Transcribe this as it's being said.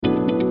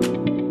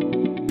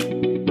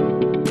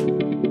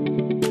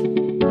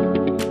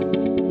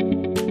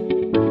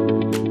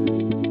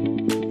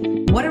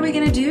we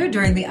going to do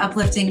during the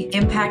Uplifting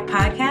Impact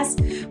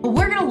podcast? Well,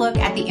 we're going to look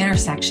at the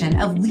intersection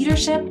of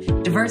leadership,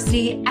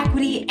 diversity,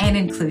 equity, and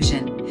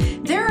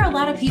inclusion. There are a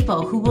lot of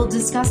people who will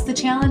discuss the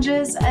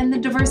challenges in the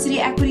diversity,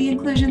 equity,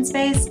 inclusion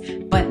space,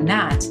 but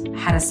not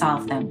how to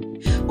solve them.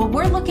 What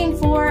we're looking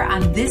for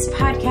on this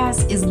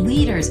podcast is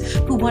leaders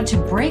who want to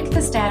break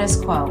the status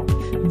quo.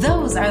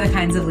 Those are the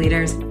kinds of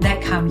leaders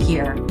that come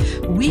here.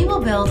 We will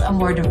build a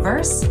more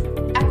diverse,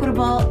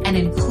 equitable, and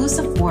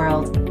inclusive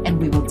world, and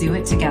we will do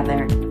it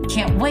together.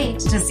 Can't wait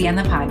to see you on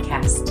the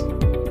podcast.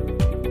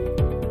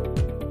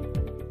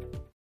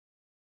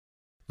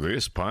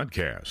 This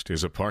podcast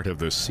is a part of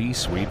the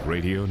C-Suite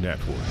Radio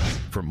Network.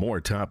 For more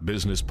top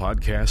business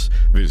podcasts,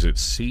 visit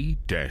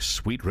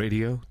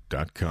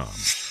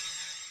c-suiteradio.com.